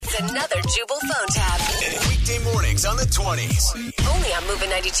another Jubal phone tab. Weekday mornings on the 20s. Only on Moving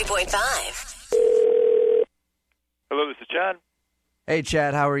 92.5. Hello, this is Chad. Hey,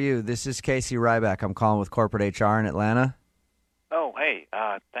 Chad, how are you? This is Casey Ryback. I'm calling with corporate HR in Atlanta. Oh, hey,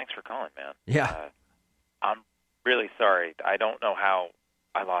 thanks for calling, man. Yeah. I'm really sorry. I don't know how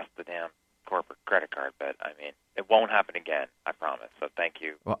I lost the damn corporate credit card, but, I mean, it won't happen again, I promise. So thank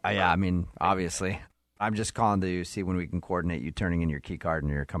you. Well, yeah, I mean, obviously. I'm just calling to see when we can coordinate you turning in your key card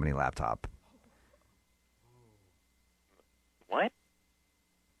and your company laptop. What?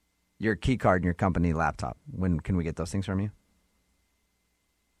 Your key card and your company laptop. When can we get those things from you?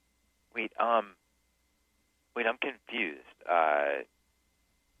 Wait, I'm confused.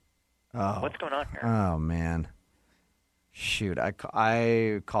 What's going on here? Oh, man. Shoot,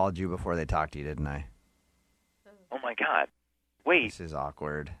 I called you before they talked to you, didn't I? Oh, my God. Wait. This is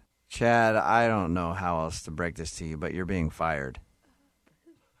awkward. Chad, I don't know how else to break this to you, but you're being fired.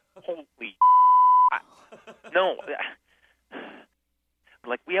 Holy no.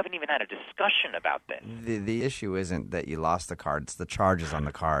 Like, we haven't even had a discussion about this. The issue isn't that you lost the card. It's the charges on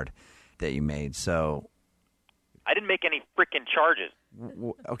the card that you made. So I didn't make any freaking charges.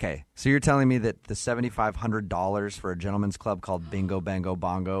 Okay, so you're telling me that the $7,500 for a gentleman's club called Bingo Bango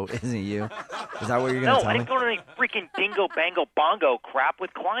Bongo isn't you? Is that what you're going to tell me? No, I didn't go to any freaking Dingo Bango Bongo crap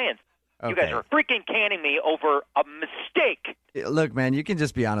with clients. Okay. You guys are freaking canning me over a mistake. Look, man, you can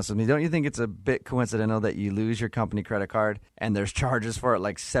just be honest with me. Don't you think it's a bit coincidental that you lose your company credit card and there's charges for it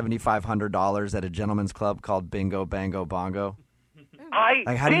like $7,500 at a gentleman's club called Bingo Bango Bongo?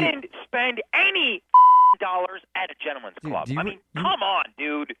 I didn't spend any dollars at a gentleman's club. Come on,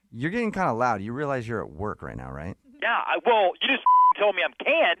 dude. You're getting kind of loud. You realize you're at work right now, right? Yeah, well, you just told me I'm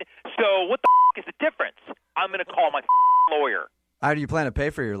canned, so what the is the difference? I'm going to call my lawyer. How do you plan to pay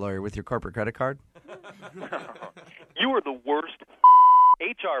for your lawyer? With your corporate credit card? You are the worst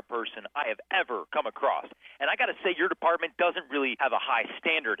HR person I have ever come across. And I got to say, your department doesn't really have a high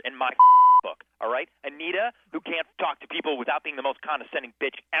standard in my book, all right? Anita, who can't talk to people without being the most condescending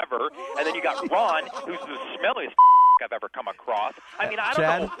bitch ever. And then you got Ron, who's the smelliest I've ever come across. I mean,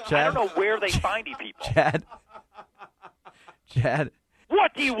 I don't know where they find you people. Chad.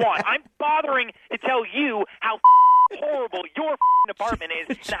 What do you want? I'm bothering to tell you how horrible your department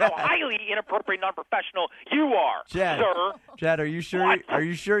is and how highly inappropriate and unprofessional you are, sir. Chad, are you sure? Are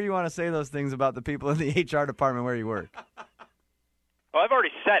you sure you want to say those things about the people in the HR department where you work? Well, I've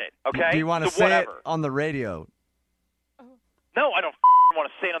already said it. Okay. Do you want to say it on the radio? No, I don't want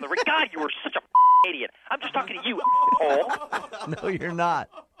to say it on the radio. God, you are such a idiot. I'm just talking to you, asshole. No, you're not.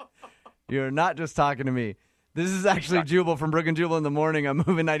 You're not just talking to me. This is actually Jubal from Brook and Jubal in the Morning. I'm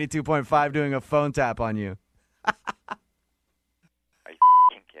moving 92.5 doing a phone tap on you. Are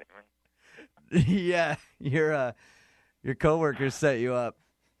you kidding me? Yeah, your coworkers set you up.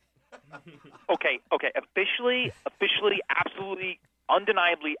 Okay. Officially, absolutely,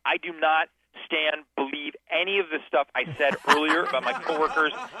 undeniably, I do not believe any of the stuff I said earlier about my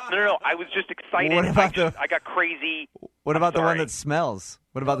coworkers. No. I was just excited. I got crazy. What about the one that smells?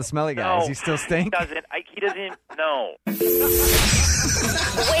 What about the smelly guy? Does he still stink? He doesn't. No.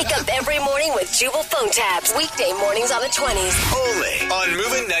 Wake up every morning with Jubal phone tabs. Weekday mornings on the 20s. Only on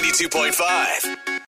Moving 92.5.